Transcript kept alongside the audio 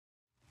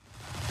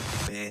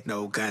head,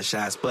 no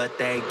gunshots, but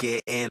they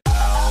getting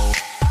low,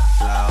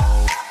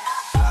 low,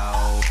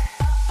 low,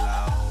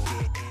 low,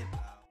 getting low.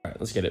 Alright,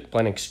 let's get it.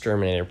 Blind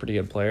Exterminator, pretty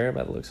good player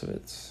by the looks of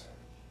it.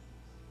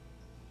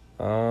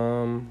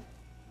 I'm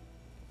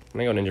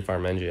gonna go Ninja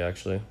Farm Engie,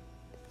 actually.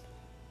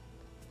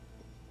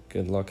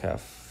 Good luck,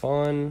 have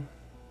fun.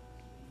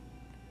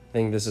 I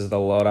think this is the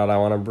loadout I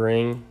want to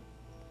bring.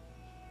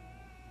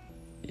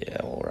 Yeah,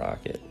 we'll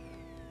rock it.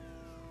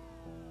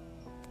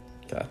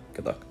 Okay,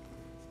 good luck.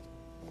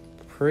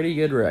 Pretty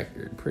good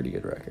record, pretty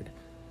good record.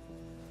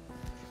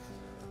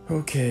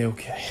 Okay.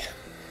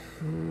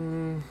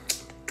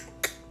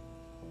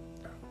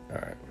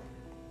 Alright.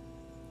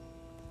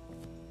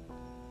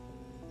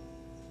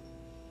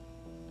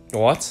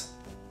 What?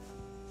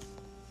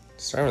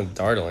 Starting with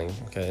Dartling.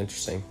 Okay,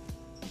 interesting.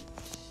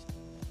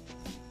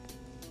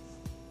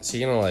 Is he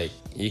gonna like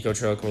eco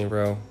choke me,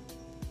 bro?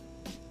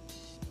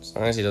 As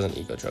long as he doesn't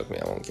eco choke me,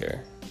 I won't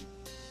care.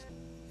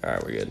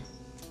 Alright, we're good.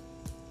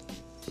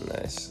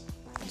 Nice.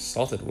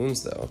 Salted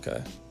wounds though,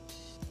 okay.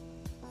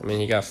 I mean,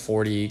 he got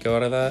 40 eco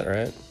out of that,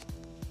 right?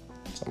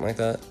 Something like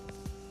that.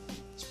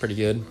 It's pretty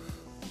good.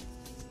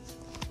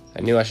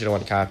 I knew I should have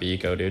went copy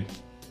eco, dude.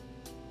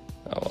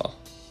 Oh well.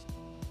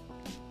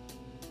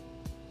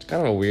 It's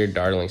kind of a weird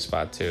dartling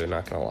spot too,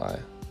 not gonna lie.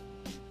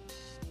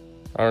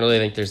 I don't really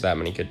think there's that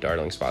many good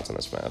dartling spots on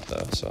this map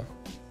though, so.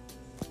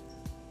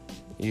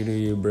 You do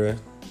you, bruh.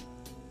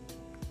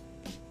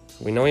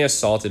 We know he has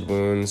salted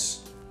wounds.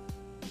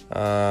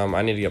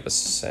 I need to get up a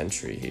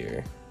sentry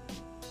here.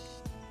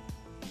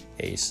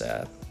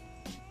 ASAP.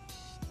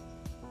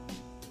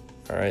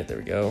 Alright, there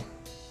we go.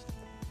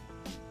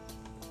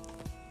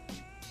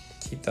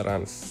 Keep that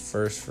on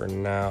first for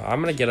now. I'm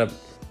gonna get up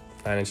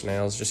 9-inch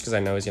nails just because I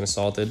know he's gonna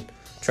salted.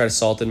 Try to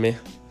salted me.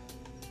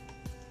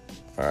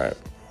 Alright.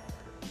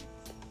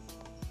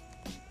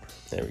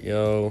 There we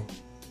go.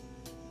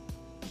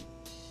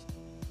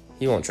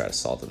 He won't try to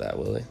salted that,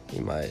 will he? He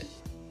might.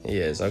 He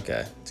is,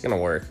 okay. It's gonna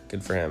work.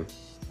 Good for him.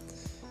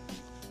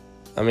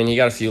 I mean, he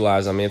got a few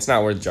lives on me. It's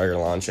not worth Jugger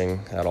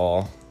launching at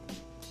all.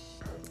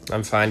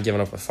 I'm fine giving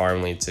up a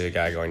farm lead to a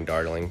guy going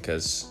dartling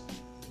because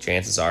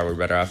chances are we're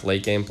better off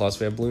late game, plus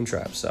we have balloon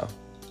traps, so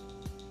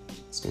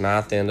it's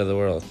not the end of the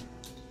world.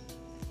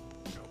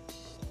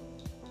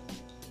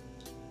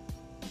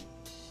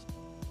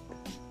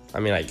 I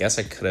mean, I guess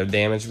I could have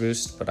damage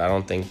boost, but I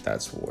don't think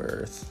that's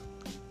worth.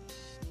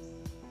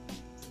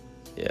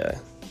 Yeah.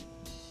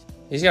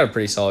 He's got a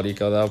pretty solid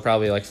eco though,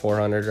 probably like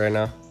 400 right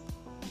now.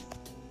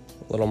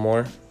 A little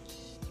more.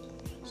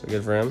 So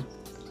good for him.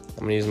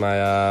 I'm gonna use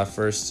my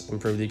first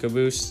improved eco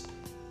boost,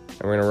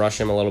 and we're gonna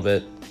rush him a little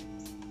bit,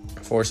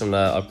 force him to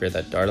upgrade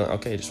that dartling.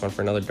 Okay, just went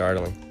for another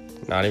dartling.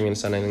 Not even gonna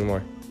send anything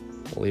more.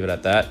 We'll leave it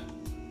at that.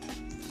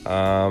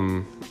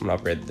 I'm gonna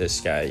upgrade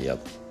this guy.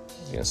 Yep.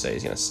 I was gonna say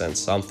he's gonna send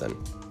something.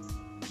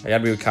 I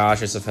gotta be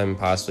cautious of him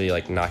possibly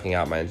like knocking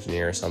out my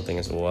engineer or something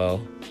as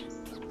well.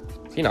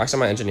 If he knocks out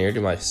my engineer, do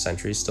my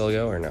sentries still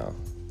go or no?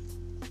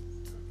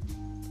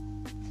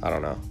 I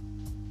don't know.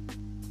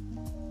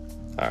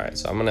 Alright,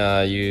 so I'm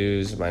gonna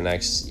use my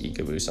next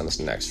eco boost on this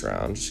next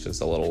round just because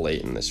it's a little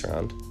late in this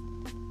round.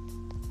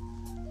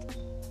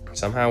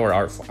 Somehow we're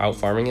out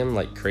farming him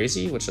like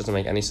crazy, which doesn't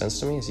make any sense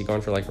to me. Is he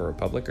going for like a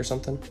Republic or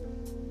something?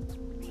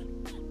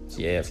 Is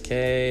he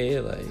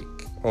AFK? Like,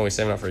 oh, he's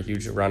saving up for a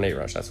huge round 8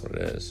 rush. That's what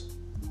it is.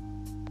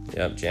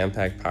 Yep,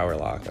 jam-packed power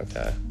lock.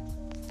 Okay.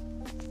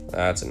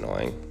 That's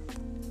annoying.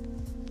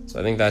 So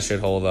I think that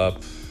should hold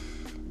up.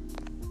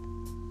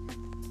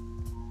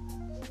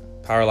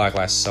 Power lock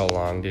lasts so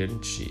long,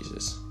 dude.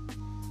 Jesus.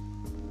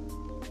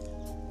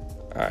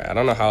 Alright, I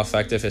don't know how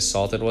effective his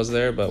salted was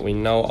there, but we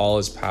know all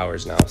his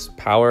powers now. So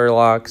power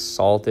lock,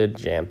 salted,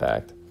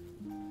 jam-packed.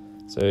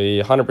 So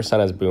he 100%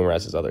 has boom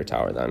res his other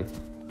tower then,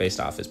 based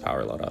off his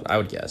power loadout, I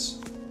would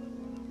guess.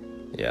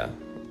 Yeah.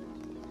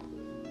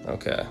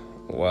 Okay,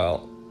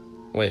 well,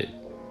 wait.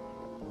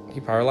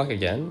 He power lock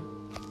again?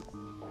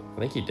 I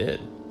think he did.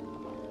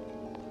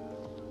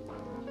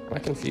 Am I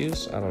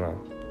confused? I don't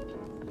know.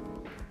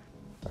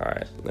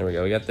 Alright, there we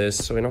go. We got this.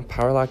 So we know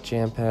power lock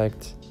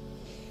jam-packed.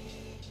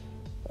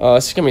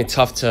 This is gonna be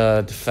tough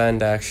to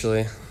defend,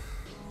 actually. I'm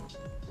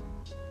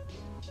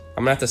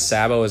gonna have to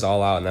Sabo his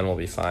all out and then we'll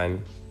be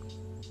fine.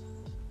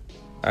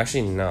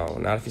 Actually, no.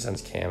 Not if he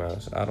sends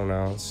camos. I don't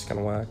know. It's kind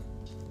of whack.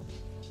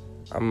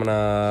 I'm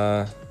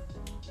gonna...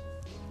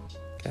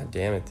 God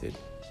damn it, dude.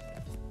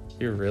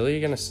 You're really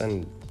gonna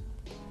send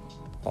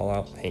all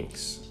out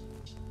pinks?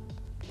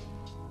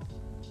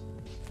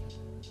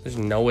 There's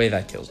no way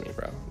that kills me,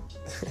 bro.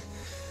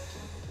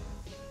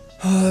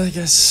 Oh, that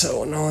guy's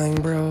so annoying,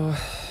 bro.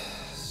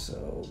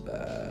 So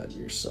bad.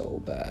 You're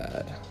so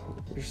bad.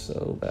 You're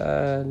so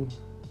bad.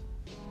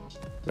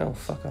 No,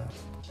 fuck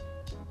off.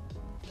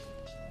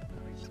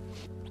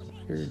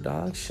 You're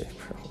dog shit,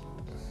 bro.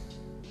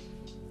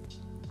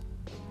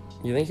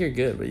 You think you're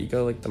good, but you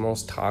go like the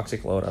most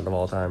toxic loadout of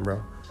all time,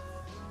 bro.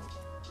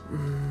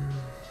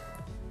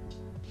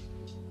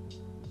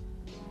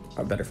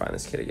 I better find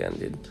this kid again,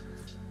 dude.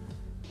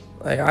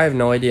 Like, I have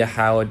no idea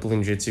how a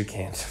Balloon Jutsu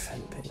can't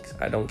defend pinks.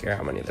 I don't care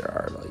how many there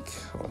are. Like,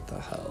 what the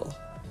hell?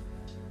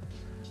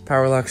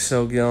 Power lock's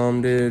so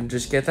dumb, dude.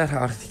 Just get that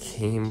out of the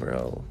game,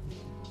 bro.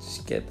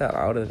 Just get that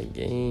out of the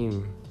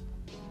game.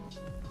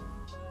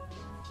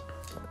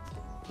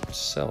 It's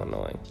so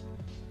annoying.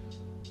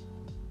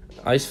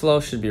 Ice flow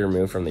should be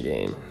removed from the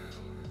game.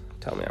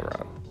 Tell me I'm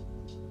wrong.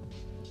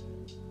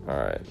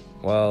 Alright,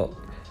 well.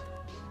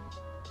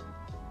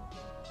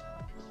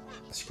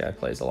 This guy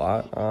plays a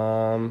lot.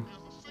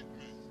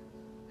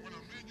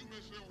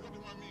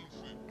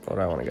 Where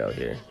do I want to go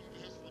here?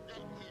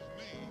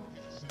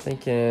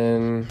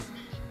 Thinking,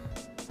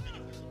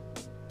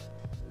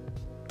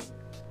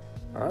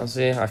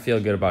 honestly, I feel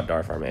good about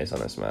Darth Armaze on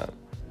this map.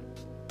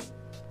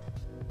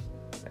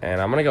 And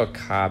I'm gonna go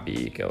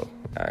copy eco,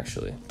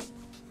 actually.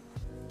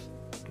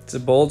 It's a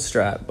bold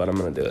strat, but I'm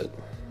gonna do it.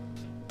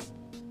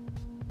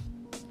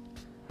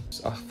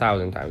 It's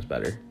 1,000 times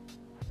better.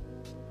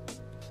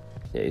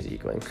 Yeah, he's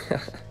ecoing.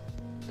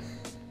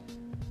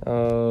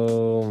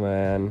 Oh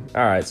man.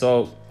 Alright,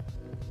 so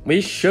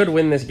we should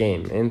win this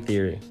game, in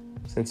theory.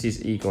 Since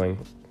he's ecoing.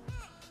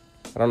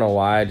 I don't know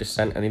why I just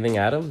sent anything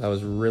at him. That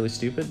was really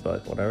stupid,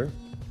 but whatever.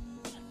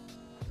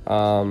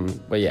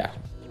 But yeah.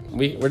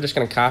 We're just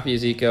gonna copy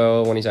his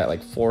eco when he's at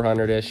like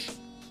 400-ish.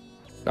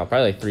 No,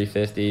 probably like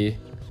 350,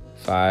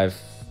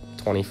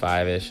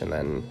 525-ish, and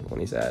then when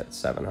he's at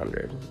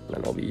 700.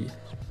 Then we'll be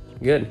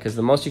good, because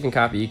the most you can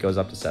copy eco is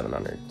up to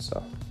 700.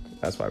 So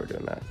that's why we're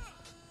doing that.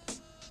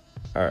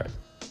 Alright.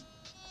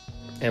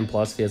 And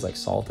plus, if he has like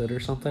salted or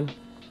something.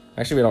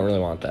 Actually, we don't really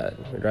want that.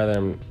 We'd rather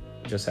him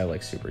just have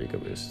like super eco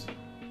boost.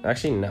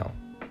 Actually, no.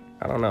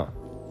 I don't know.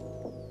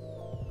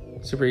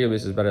 Super eco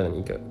boost is better than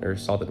eco or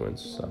salted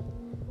wounds, so.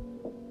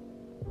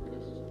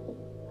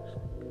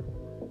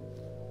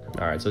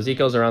 Alright, so his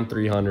eco's around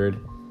 300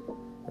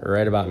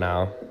 right about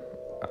now.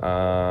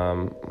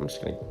 I'm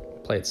just gonna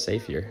play it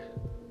safe here.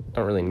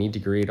 Don't really need to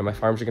greed, and my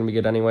farms are gonna be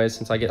good anyways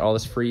since I get all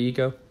this free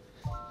eco.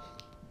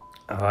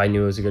 Oh, I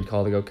knew it was a good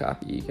call to go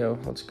copy eco.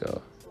 Let's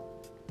go.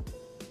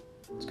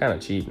 It's kind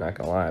of cheap, not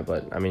gonna lie,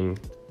 but I mean,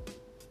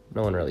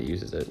 no one really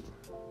uses it.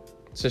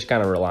 It's just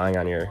kind of relying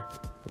on your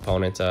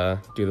opponent to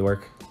do the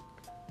work.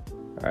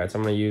 All right, so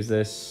I'm gonna use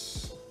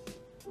this.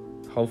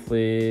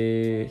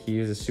 Hopefully he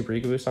uses super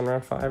eco boost on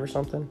round 5 or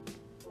something.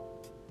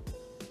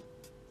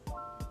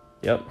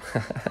 Yep.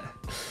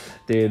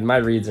 Dude, my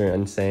reads are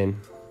insane.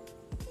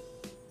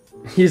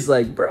 He's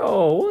like,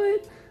 bro,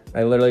 what?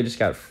 I literally just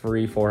got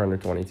free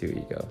 422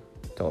 eco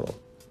total.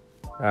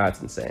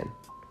 That's insane.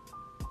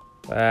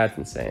 That's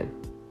insane.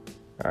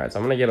 All right, so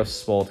I'm gonna get a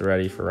Spolt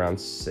ready for round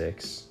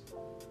 6.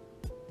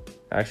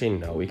 Actually,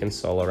 no, we can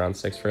solo round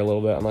 6 for a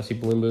little bit unless he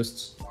bloom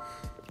boosts,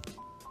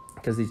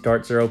 because these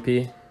darts are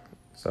OP.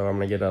 So I'm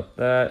gonna get up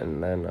that,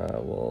 and then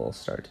we'll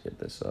start to get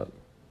this up.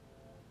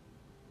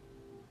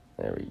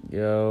 There we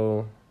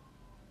go.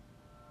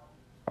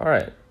 All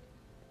right.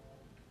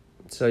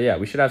 So yeah,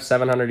 we should have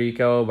 700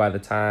 eco by the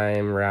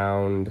time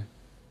round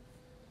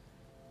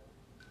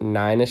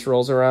 9-ish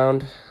rolls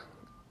around.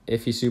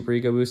 If he super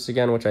eco boosts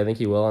again, which I think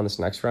he will on this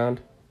next round.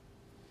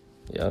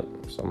 Yep,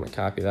 so I'm gonna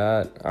copy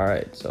that. All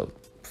right, so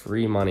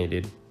free money,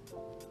 dude.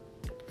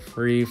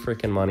 Free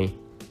freaking money.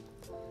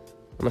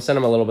 I'm gonna send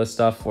him a little bit of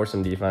stuff for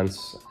some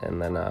defense,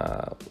 and then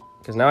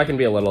because now I can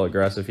be a little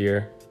aggressive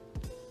here,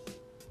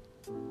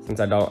 since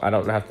I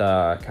don't have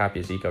to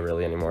copy his eco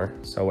really anymore.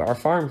 So our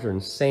farms are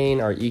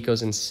insane, our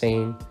eco's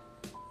insane.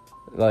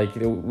 Like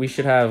we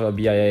should have a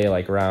BIA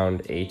like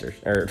round 8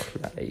 or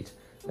not 8,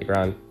 like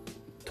round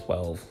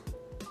 12.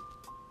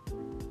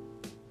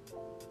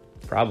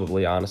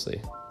 Probably,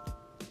 honestly.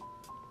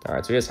 All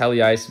right, so he has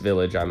Heli Ice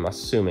Village, I'm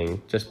assuming,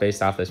 just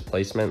based off this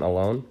placement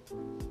alone.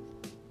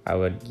 I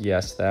would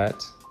guess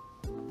that.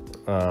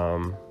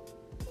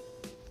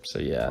 So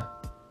yeah.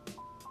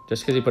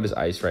 Just because he put his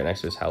ice right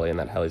next to his heli, and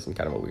that heli's in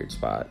kind of a weird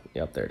spot.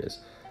 Yep, there it is.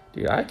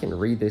 Dude, I can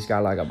read this guy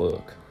like a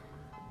book.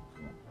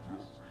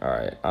 All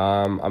right,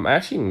 I'm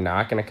actually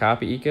not gonna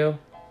copy eco.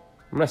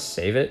 I'm gonna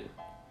save it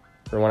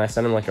for when I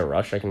send him like a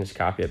rush, I can just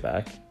copy it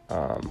back.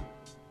 So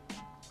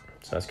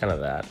that's kind of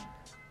that.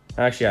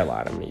 Actually, I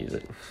lied, I'm gonna use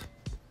it.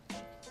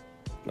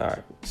 All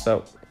right,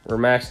 so we're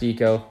maxed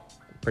eco,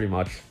 pretty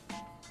much,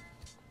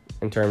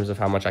 in terms of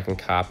how much I can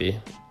copy.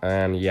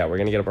 And yeah, we're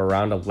gonna get up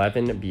around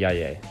 11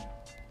 BIA.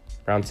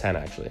 Around 10,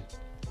 actually.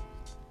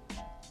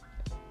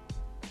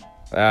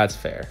 That's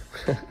fair.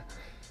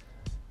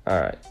 All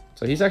right,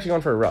 so he's actually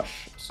going for a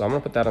rush. So I'm gonna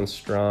put that on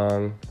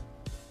strong.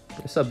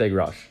 This is a big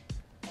rush.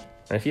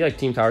 And if he like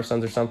team tower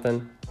stuns or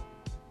something,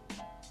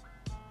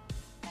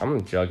 I'm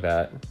gonna jug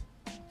that.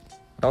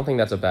 I don't think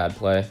that's a bad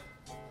play.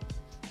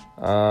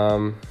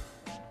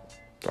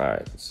 All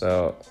right,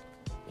 so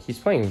he's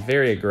playing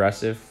very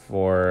aggressive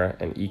for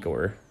an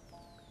ecoer.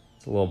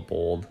 It's a little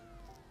bold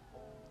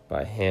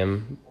by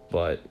him,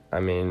 but I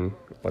mean,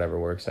 whatever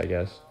works, I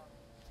guess.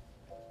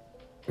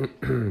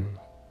 All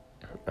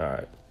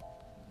right.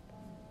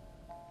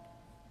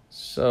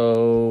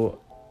 So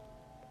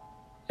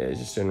yeah, he's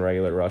just doing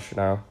regular rush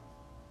now.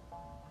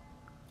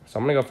 So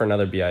I'm gonna go for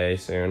another BIA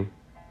soon.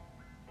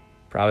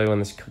 Probably when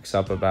this cooks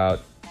up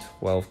about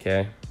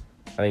 12K.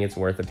 I think it's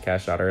worth it to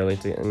cash out early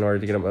in order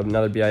to get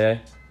another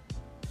BIA.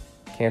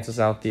 Cancels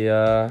out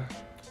the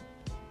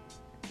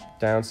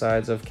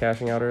downsides of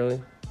cashing out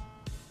early.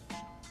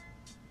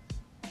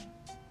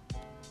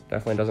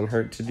 Definitely doesn't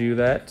hurt to do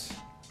that.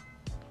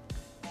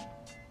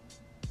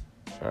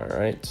 All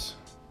right.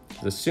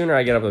 The sooner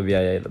I get up a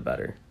BIA, the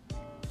better.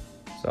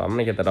 So I'm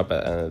gonna get that up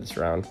at the end of this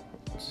round.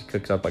 This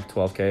cooks up like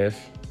 12K-ish.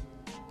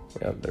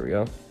 Yep, there we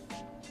go.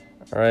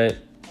 All right.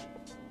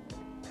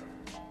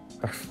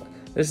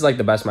 This is like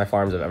the best my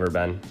farms have ever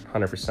been,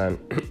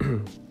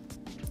 100%.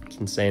 It's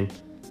insane.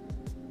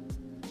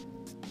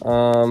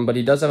 But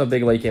he does have a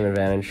big late game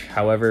advantage.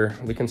 However,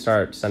 we can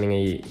start sending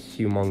a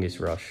humongous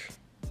rush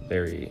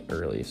very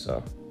early,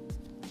 so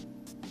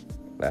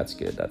that's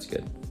good, that's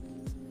good.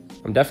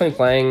 I'm definitely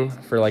playing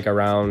for like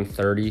around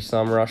 30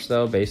 some rush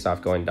though, based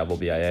off going double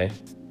BIA.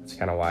 That's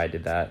kind of why I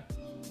did that.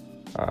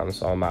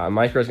 So my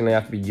micro is gonna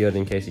have to be good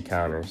in case he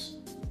counters.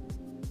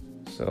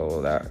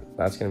 So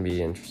that's gonna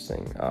be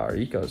interesting. Our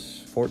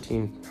eco's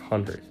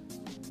 1400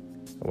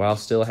 while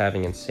still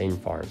having insane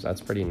farms.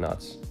 That's pretty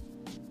nuts,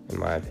 in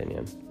my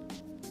opinion.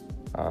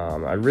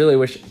 I really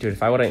wish, dude,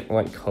 if I would have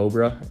went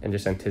Cobra and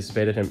just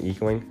anticipated him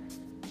ecoing,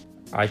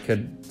 I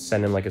could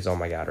send him like a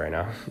ZOMGS right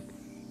now.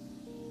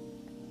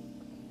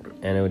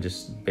 And it would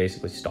just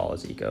basically stall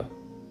his eco.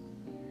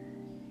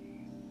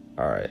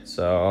 All right,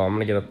 so I'm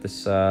gonna get up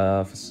this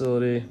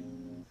facility.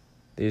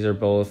 These are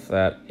both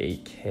at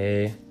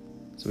 8K.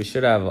 So we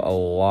should have a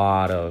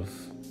lot of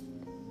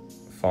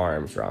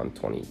farms around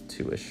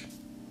 22-ish.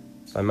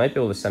 So I might be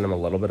able to send him a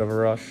little bit of a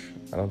rush.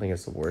 I don't think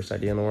it's the worst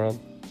idea in the world.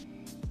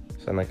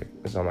 Send like a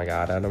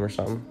ZOMGS at him or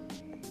something.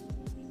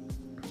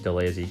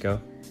 Delay his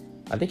eco.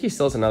 I think he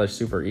still has another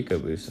super eco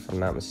boost if I'm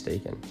not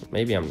mistaken.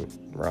 Maybe I'm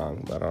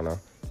wrong, but I don't know.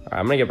 All right,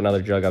 I'm gonna get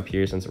another jug up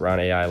here since around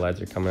AI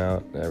LEDs are coming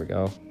out. There we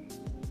go.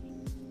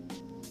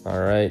 All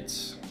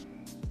right.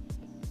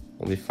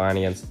 We'll be fine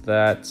against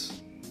that.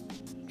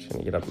 Just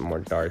gonna get up more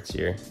darts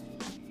here.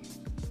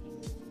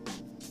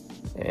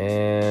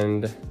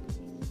 And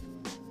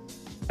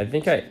I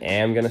think I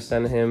am gonna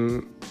send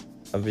him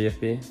a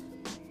VFB.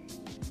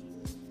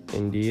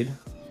 Indeed.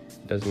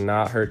 It does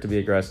not hurt to be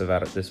aggressive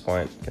at this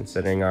point,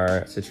 considering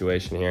our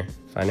situation here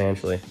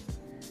financially.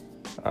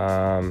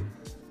 We're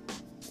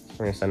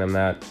gonna send him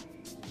that.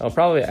 I'll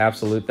probably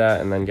absolute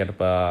that and then get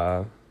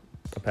up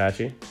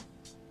Apache,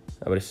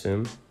 I would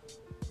assume.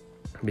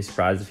 I'd be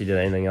surprised if he did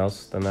anything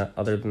else than that,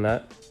 other than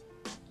that.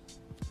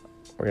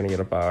 We're gonna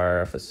get up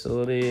our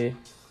facility.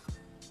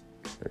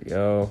 There we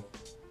go.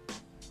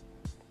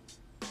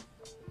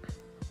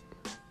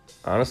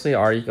 Honestly,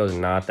 our eco is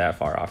not that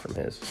far off from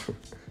his.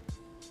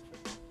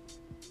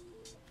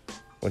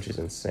 Which is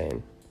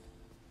insane.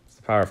 It's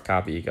the power of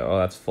copy eco. Oh,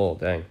 that's full,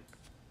 dang.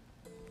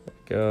 There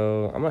we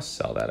go. I'm gonna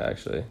sell that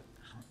actually.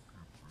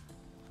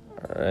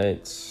 All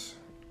right.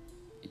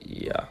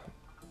 Yeah,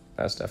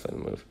 that's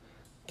definitely the move.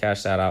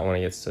 Cash that out when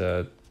it gets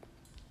to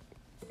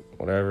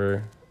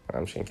whatever.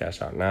 I'm just gonna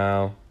cash out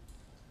now.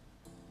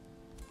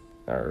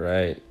 All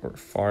right, we're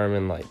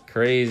farming like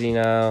crazy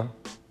now.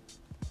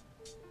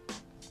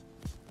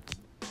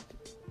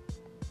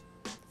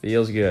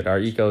 Feels good. Our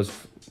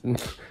eco's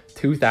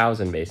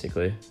 2,000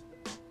 basically.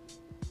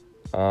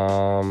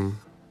 Wowza.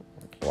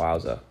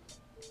 Okay,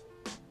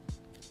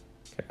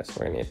 so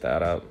we're gonna get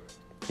that up.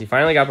 He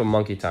finally got up a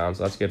Monkey Town,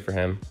 so that's good for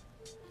him.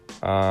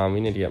 We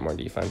need to get more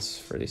defense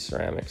for these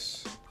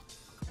ceramics.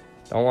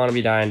 Don't want to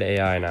be dying to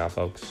AI now,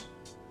 folks.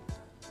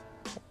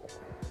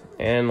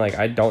 And like,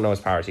 I don't know his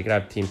powers. He could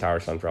have Team Tower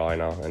Stun for all I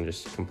know and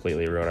just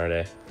completely ruin our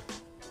day.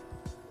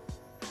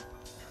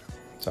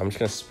 So I'm just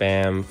gonna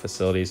spam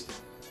facilities.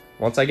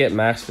 Once I get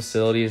max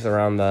facilities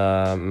around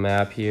the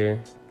map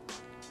here,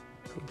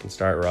 we can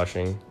start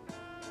rushing.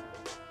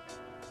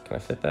 Can I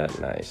fit that?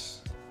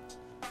 Nice.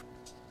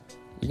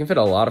 You can fit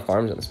a lot of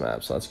farms on this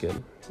map, so that's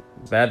good.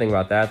 Bad thing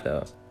about that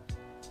though,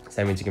 is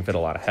that means you can fit a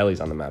lot of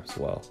helis on the map as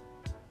well.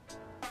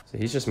 So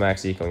he's just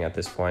max ecoing at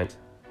this point.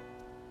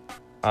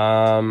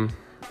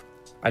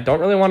 I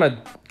don't really want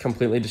to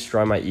completely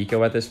destroy my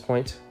eco at this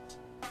point,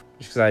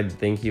 just because I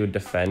think he would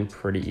defend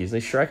pretty easily.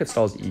 Sure, I could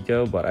stall his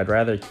eco, but I'd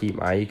rather keep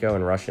my eco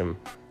and rush him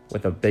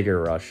with a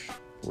bigger rush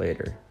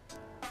later.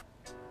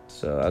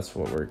 So that's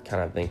what we're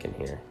kind of thinking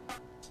here.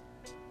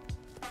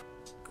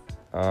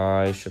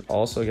 I should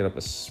also get up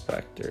a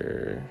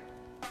Spectre.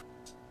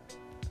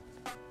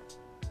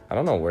 I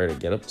don't know where to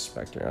get up a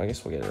Spectre. I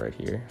guess we'll get it right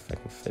here if I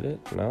can fit it.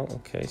 No?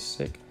 Okay,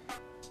 sick.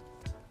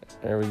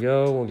 There we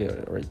go. We'll get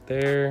it right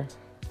there.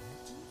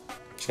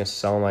 Just gonna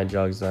sell my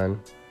jugs then.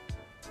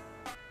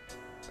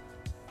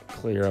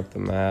 Clear up the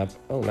map.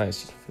 Oh,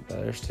 nice. You can fit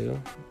that. There's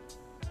two.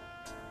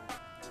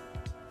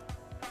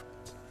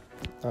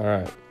 All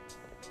right.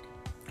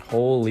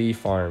 Holy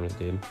farms,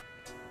 dude.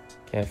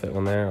 Can't fit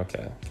one there?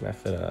 Okay. Can I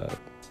fit a...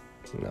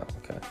 No,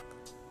 okay.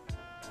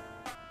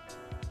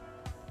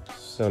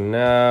 So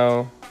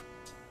now...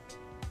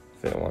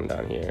 fit one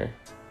down here.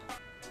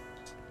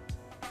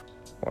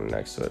 One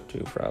next to it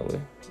too,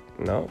 probably.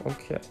 No?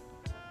 Okay.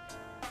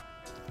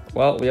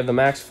 Well, we have the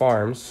max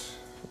farms.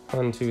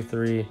 1, 2,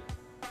 3,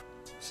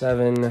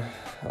 7,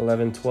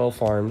 11, 12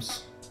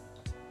 farms.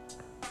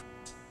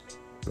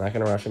 Not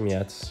gonna rush him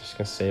yet. Just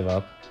gonna save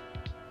up.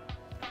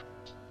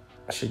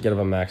 I should get him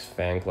a max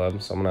fan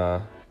club, so I'm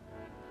gonna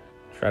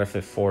try to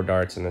fit 4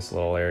 darts in this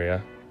little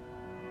area.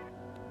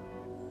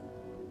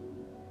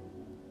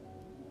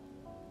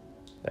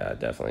 Yeah,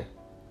 definitely.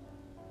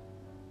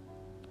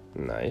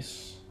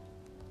 Nice.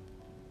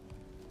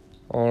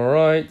 All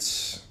right.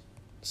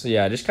 So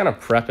yeah, just kind of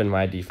prepping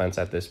my defense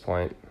at this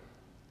point.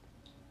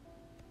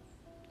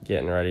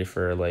 Getting ready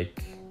for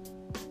like,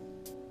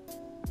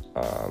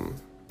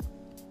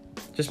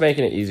 just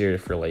making it easier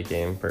for late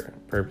game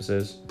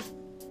purposes.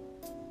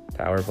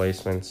 Tower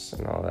placements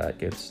and all that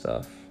good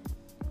stuff.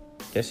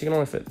 Guess you can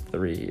only fit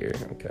 3 here.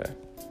 Okay.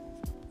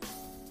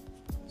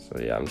 So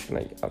yeah, I'm just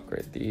gonna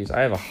upgrade these.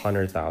 I have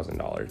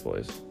 $100,000,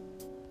 boys.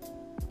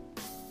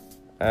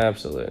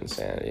 Absolute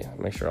insanity.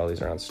 Make sure all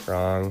these are on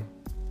strong.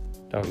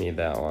 Don't need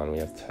that one. We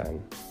have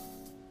 10.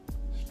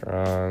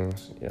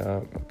 Strongs.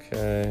 Yeah.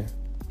 Okay.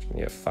 Just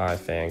gonna get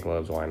 5 fan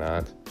clubs. Why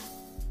not?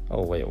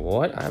 Oh wait,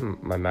 what?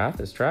 My math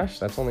is trash.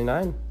 That's only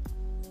 9.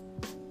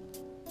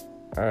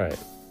 All right.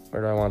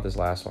 Where do I want this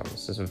last one?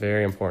 This is a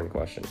very important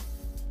question.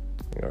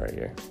 Go right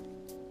here.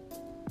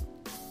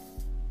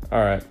 All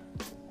right.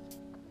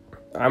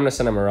 I'm gonna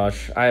send him a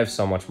rush. I have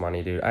so much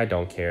money, dude. I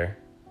don't care.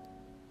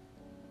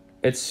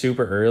 It's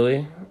super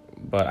early,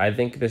 but I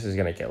think this is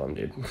gonna kill him,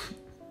 dude.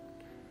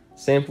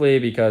 Simply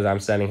because I'm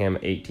sending him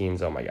 18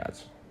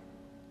 ZOMGS.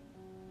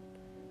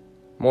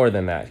 More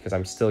than that, because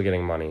I'm still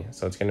getting money.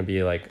 So it's gonna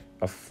be like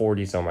a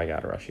 40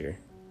 ZOMGS rush here.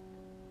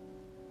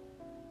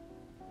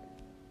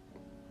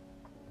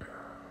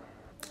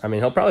 I mean,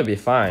 he'll probably be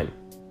fine.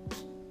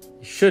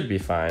 He should be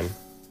fine.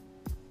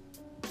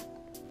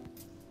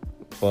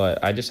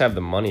 But I just have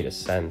the money to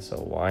send, so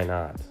why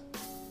not?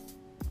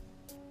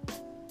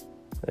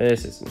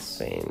 This is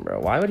insane, bro.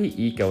 Why would he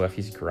eco if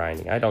he's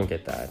grinding? I don't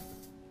get that.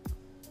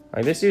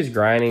 Like, this dude's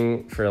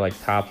grinding for like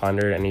top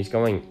 100 and he's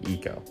going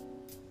eco.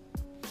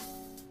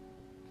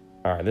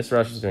 All right, this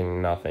rush is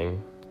doing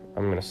nothing.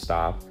 I'm gonna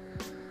stop.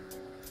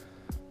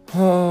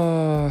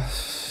 Oh,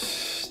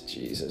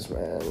 Jesus,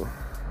 man.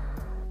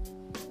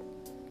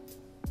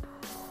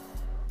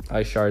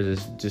 Ice Shards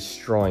is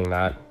destroying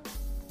that.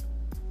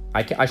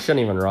 I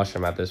shouldn't even rush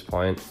him at this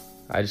point.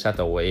 I just have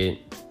to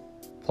wait.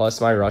 Plus,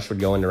 my rush would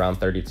go into round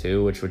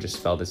 32, which would just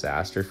spell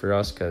disaster for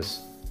us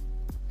because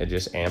it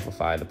just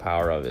amplified the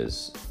power of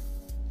his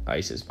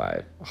ices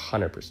by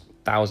 100%,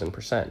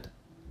 1000%.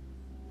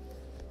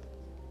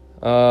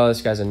 Oh,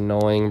 this guy's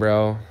annoying,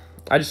 bro.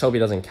 I just hope he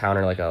doesn't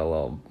counter like a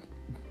little...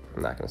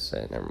 I'm not going to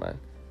say it. Never mind.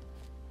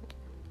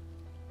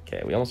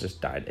 Okay, we almost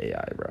just died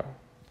AI, bro.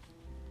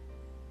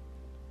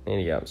 I need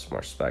to get some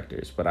more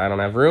specters, but I don't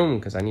have room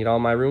because I need all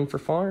my room for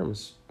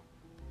farms.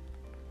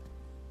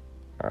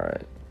 All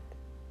right.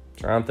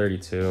 It's around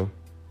 32.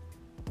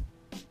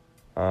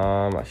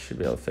 I should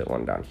be able to fit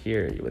one down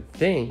here, you would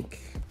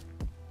think.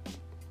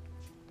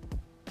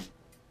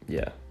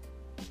 Yeah.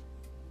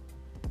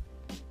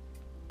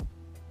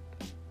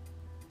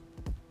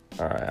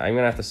 All right, I'm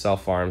gonna have to sell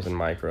farms and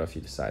micro if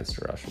he decides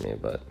to rush me,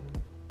 but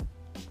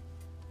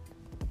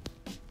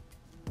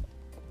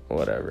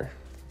whatever.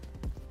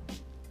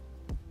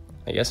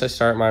 I guess I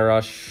start my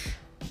rush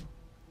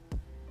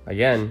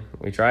again.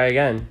 We try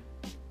again.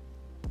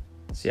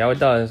 See how it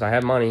does. I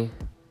have money.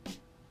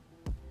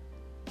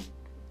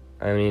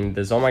 I mean,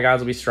 the ZOMGS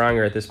will be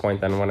stronger at this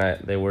point than when I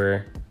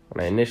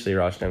initially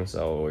rushed him.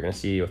 So we're gonna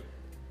see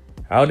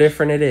how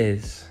different it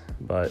is.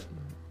 But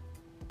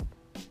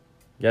I'm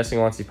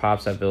guessing once he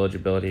pops that village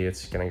ability,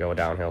 it's gonna go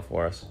downhill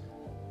for us.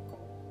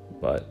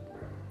 But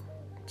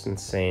it's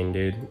insane,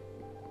 dude.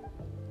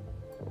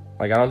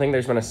 Like, I don't think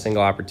there's been a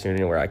single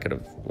opportunity where I could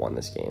have won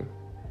this game.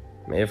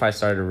 Maybe if I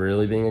started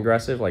really being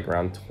aggressive, like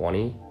round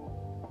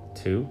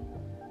 22,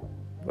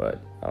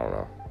 but I don't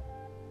know.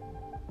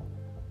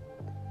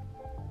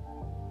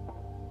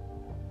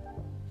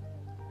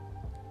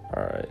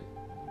 All right.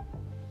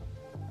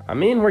 I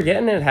mean, we're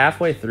getting it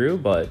halfway through,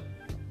 but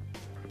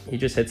he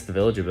just hits the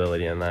village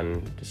ability and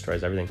then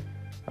destroys everything.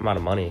 I'm out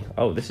of money.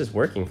 Oh, this is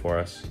working for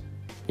us.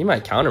 He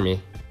might counter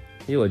me.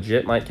 He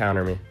legit might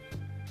counter me.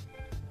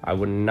 I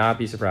would not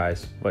be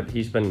surprised, but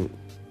he's been...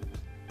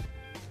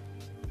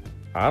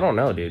 I don't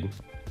know, dude.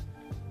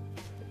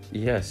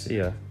 Yeah, see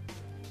ya.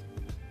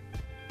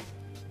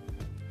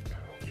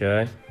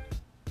 Okay.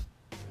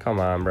 Come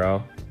on,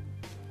 bro.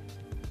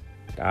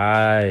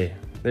 Die.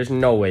 There's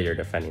no way you're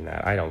defending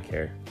that. I don't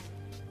care.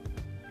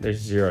 There's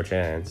 0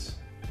 chance.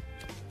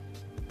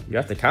 You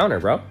have to counter,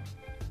 bro.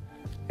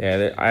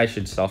 Yeah, I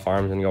should sell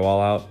farms and go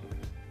all out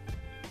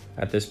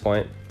at this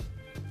point.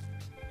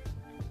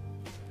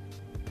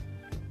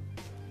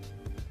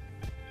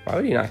 Why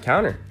would he not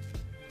counter?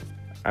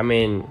 I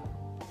mean,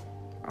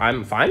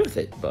 I'm fine with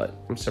it, but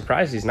I'm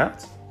surprised he's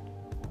not.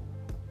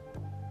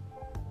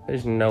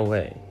 There's no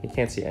way. He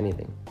can't see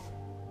anything.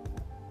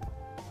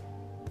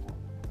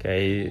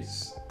 Okay,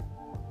 he's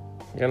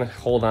gonna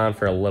hold on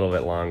for a little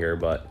bit longer,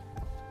 but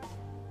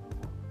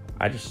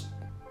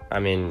I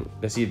mean,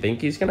 does he think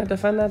he's gonna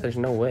defend that? There's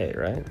no way,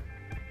 right?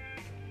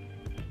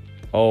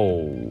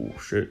 Oh,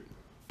 shit.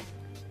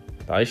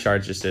 The ice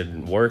shards just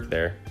didn't work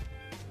there.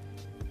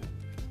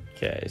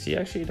 Okay, is he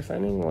actually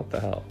defending? What the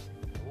hell?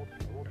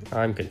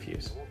 I'm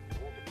confused.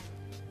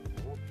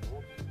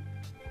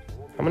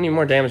 How many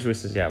more damage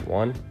boosts does he have?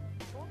 1?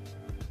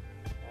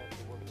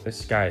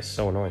 This guy is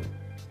so annoying.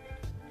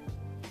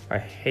 I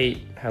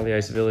hate HELI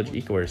Ice Village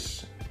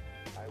Ecoers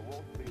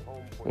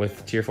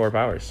with tier 4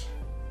 powers.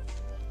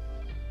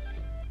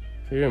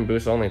 If you're doing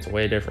boost only, it's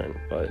way different,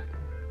 but...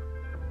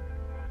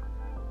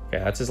 Okay,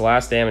 that's his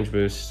last damage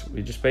boost.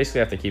 We just basically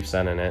have to keep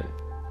sending it.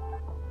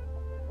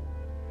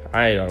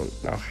 I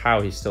don't know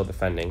how he's still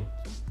defending.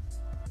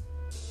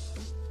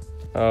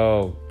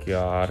 Oh,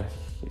 God.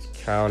 He's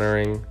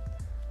countering.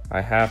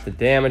 I have to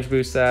damage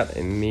boost that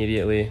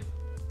immediately.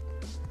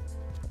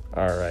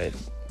 Alright.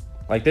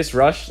 Like, this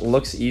rush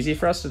looks easy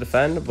for us to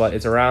defend, but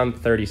it's around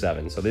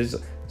 37. So these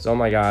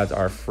ZOMGS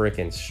are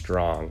freaking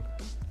strong.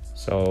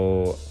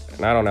 So,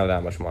 and I don't have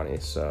that much money,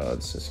 so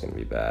this is going to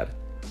be bad.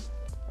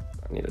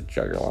 I need to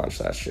jugger launch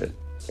that shit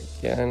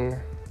again.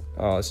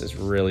 Oh, this is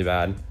really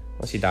bad.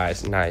 Unless he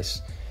dies.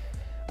 Nice.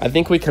 I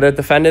think we could have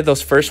defended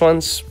those first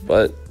ones,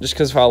 but just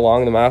because of how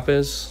long the map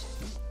is,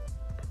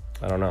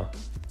 I don't know.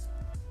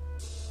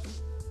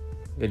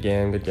 Good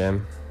game, good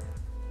game.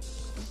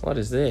 What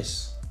is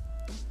this?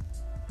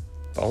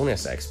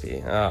 Bonus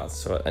XP. Oh,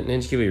 so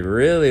Ninja Kiwi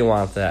really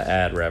want that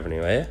ad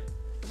revenue, eh?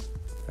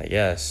 I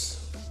guess.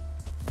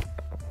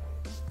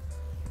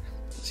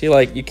 See,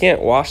 like, you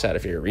can't wash that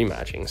if you're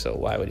rematching, so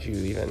why would you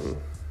even...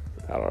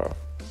 I don't know.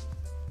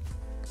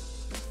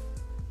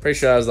 Pretty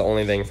sure that was the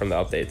only thing from the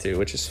update, too,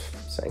 which is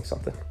saying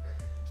something.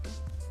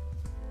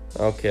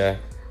 Okay.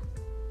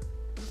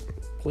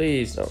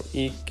 Please don't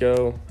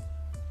eco.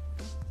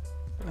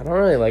 I don't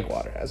really like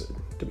Water Hazard,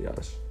 to be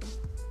honest.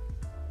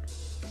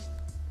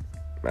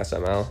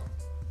 SML.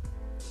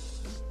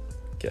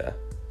 Okay.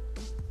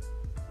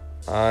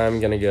 I'm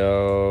gonna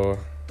go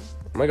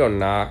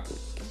knock.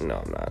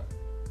 No, I'm not.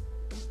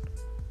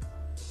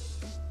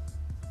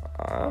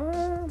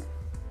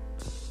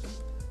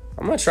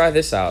 I'm gonna try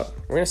this out.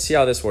 We're gonna see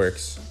how this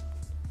works.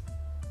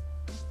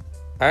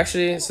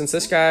 Actually, since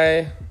this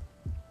guy,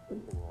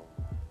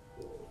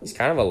 he's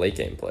kind of a late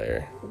game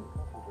player.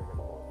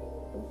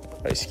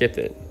 Oh, he skipped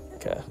it.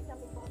 Okay.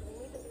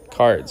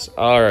 Cards.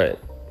 All right.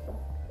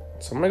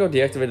 So I'm gonna go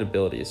deactivate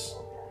abilities.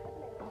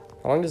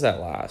 How long does that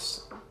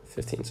last?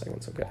 15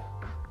 seconds. Okay.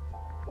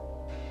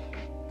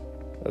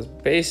 That's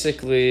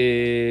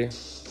basically...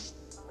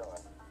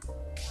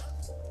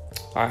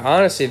 I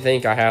honestly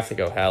think I have to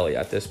go HELI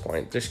at this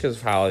point, just because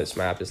of how this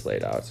map is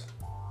laid out.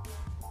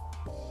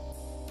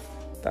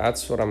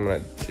 That's what I'm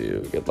gonna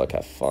do. Good luck,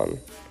 have fun.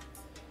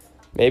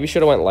 Maybe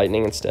should have went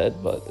lightning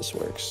instead, but this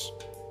works.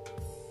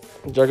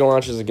 Juggle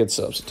launch is a good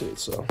substitute,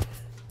 so.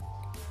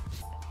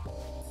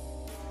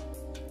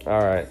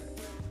 All right.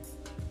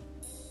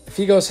 If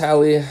he goes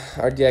HELI,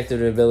 our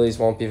deactivated abilities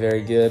won't be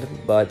very good,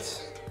 but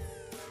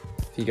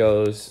if he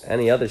goes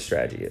any other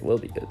strategy, it will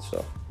be good,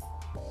 so.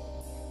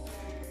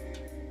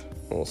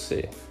 We'll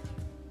see.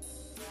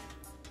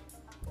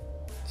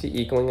 Is he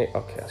ecoing it?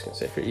 Okay, I was gonna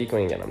say, if you're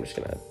ecoing again, I'm just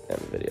gonna end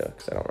the video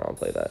because I don't want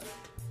to play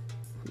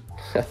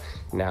that.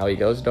 Now he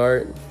goes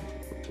dart.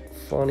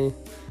 Funny.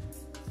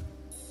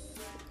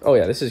 Oh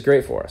yeah, this is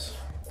great for us.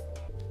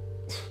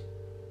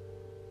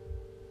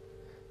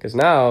 Because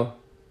now,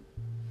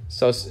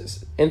 so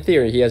in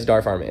theory, he has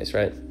dart farm ace,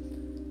 right?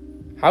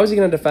 How is he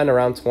gonna defend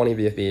around 20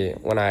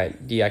 BFB when I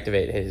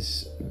deactivate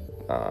his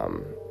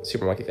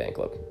Super Monkey Fan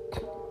Club?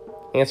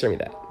 Answer me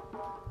that.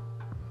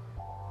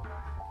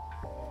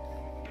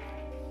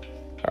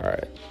 All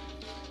right.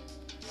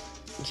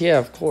 Yeah,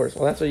 of course.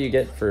 Well, that's what you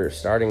get for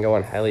starting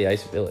going HELI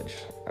Ice Village.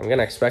 I'm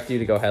gonna expect you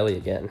to go HELI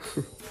again.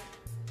 You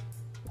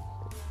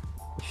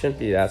shouldn't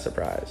be that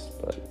surprised,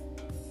 but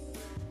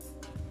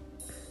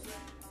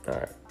all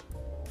right.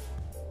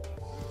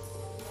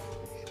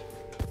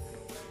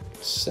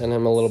 Send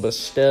him a little bit of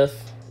stuff.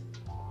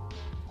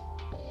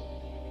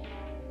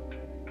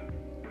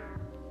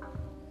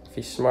 If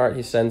he's smart,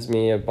 he sends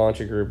me a bunch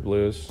of group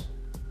blues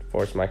to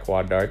force my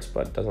quad darts,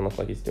 but it doesn't look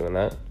like he's doing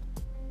that.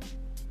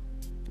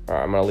 All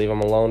right, I'm gonna leave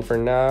him alone for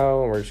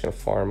now. We're just gonna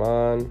farm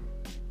on.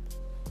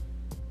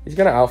 He's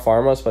gonna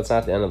out-farm us, but it's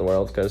not the end of the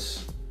world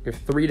because we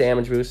have 3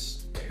 damage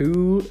boosts,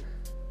 2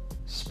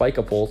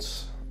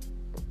 spike-a-pults.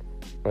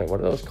 Wait, what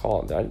are those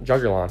called?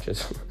 Jugger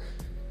launches.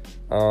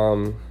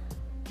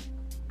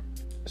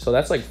 So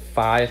that's like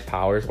 5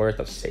 powers worth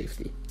of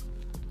safety.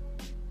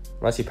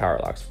 Unless he power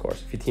locks, of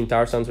course. If he team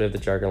tower stuns, we have the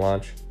Jugger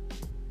launch.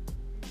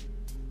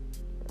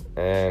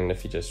 And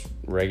if he just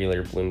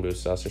regular balloon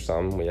boosts us or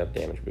something, we have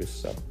damage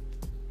boosts, so.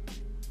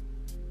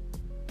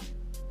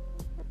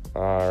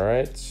 All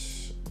right,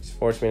 he's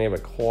forced me to have a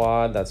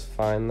quad. That's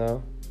fine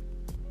though.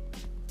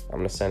 I'm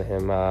gonna send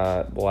him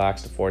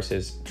blacks to force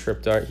his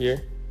trip dart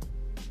here.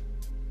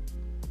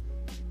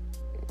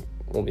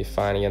 We'll be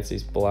fine against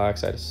these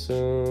blacks, I'd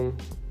assume.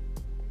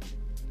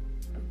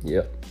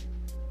 Yep.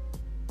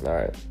 All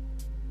right.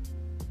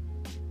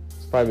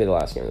 This will probably be the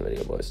last game of the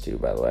video, boys, too,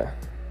 by the way.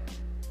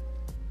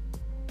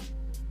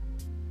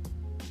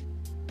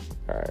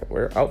 Alright,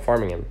 we're out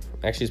farming him.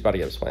 Actually, he's about to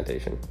get his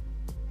plantation.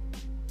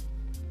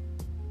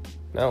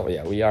 No,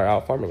 yeah, we are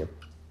out farming him.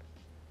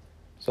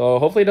 So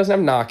hopefully he doesn't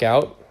have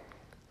knockout.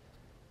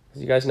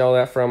 You guys know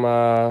that from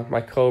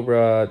my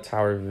Cobra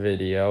Tower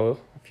video,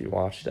 if you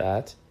watched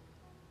that.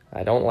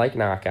 I don't like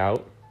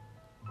knockout.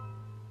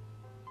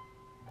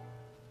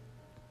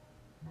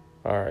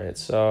 Alright,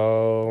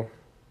 so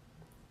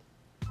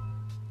I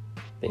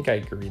think I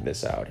agreed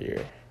this out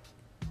here.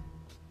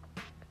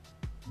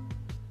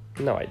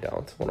 No, I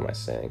don't. What am I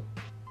saying?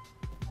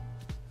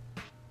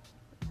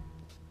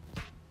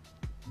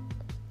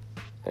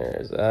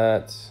 There's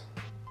that.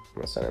 I'm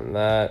gonna send him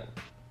that.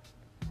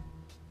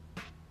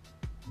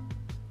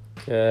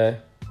 Okay.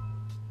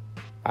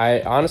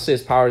 I honestly,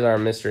 his powers are a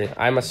mystery.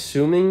 I'm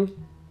assuming,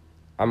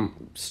 I'm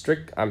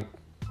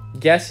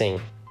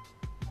guessing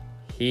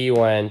he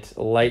went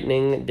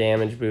lightning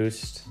damage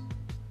boost.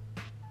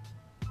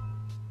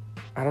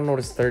 I don't know what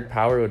his third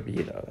power would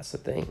be though. That's the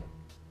thing.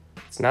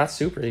 It's not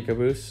super eco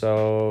boost,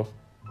 so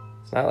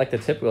it's not like the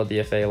typical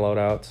DFA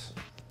loadouts.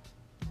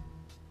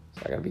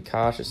 So I gotta be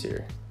cautious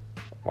here.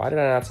 Why did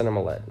I not send him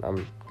a lead?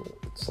 I'm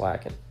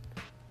slacking.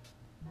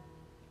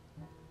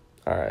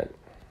 All right.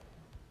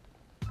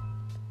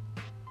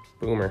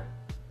 Boomer.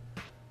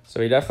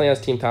 So he definitely has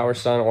Team Tower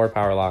Stun or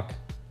Power Lock.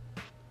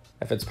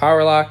 If it's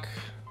Power Lock,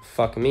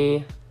 fuck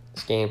me.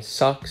 This game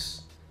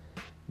sucks.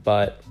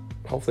 But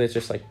hopefully it's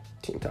just like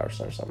Team Tower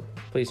Stun or something.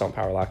 Please don't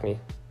Power Lock me.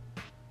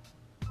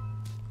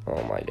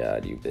 Oh my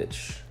god, you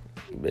bitch.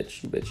 You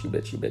bitch, you bitch, you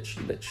bitch, you bitch,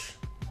 you bitch.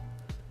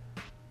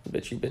 You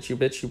bitch, you bitch, you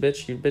bitch, you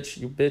bitch, you bitch,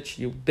 you bitch,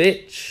 you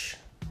bitch.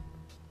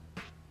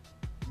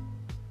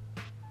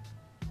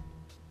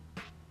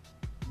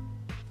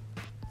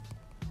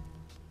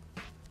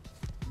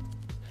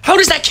 How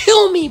does that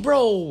kill me,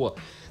 bro?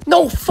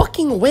 No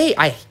fucking way.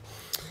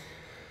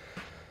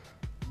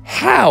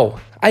 How?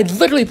 I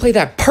literally played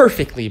that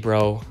perfectly,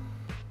 bro.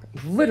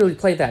 I literally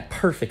played that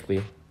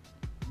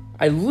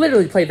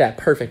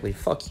perfectly.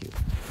 Fuck you.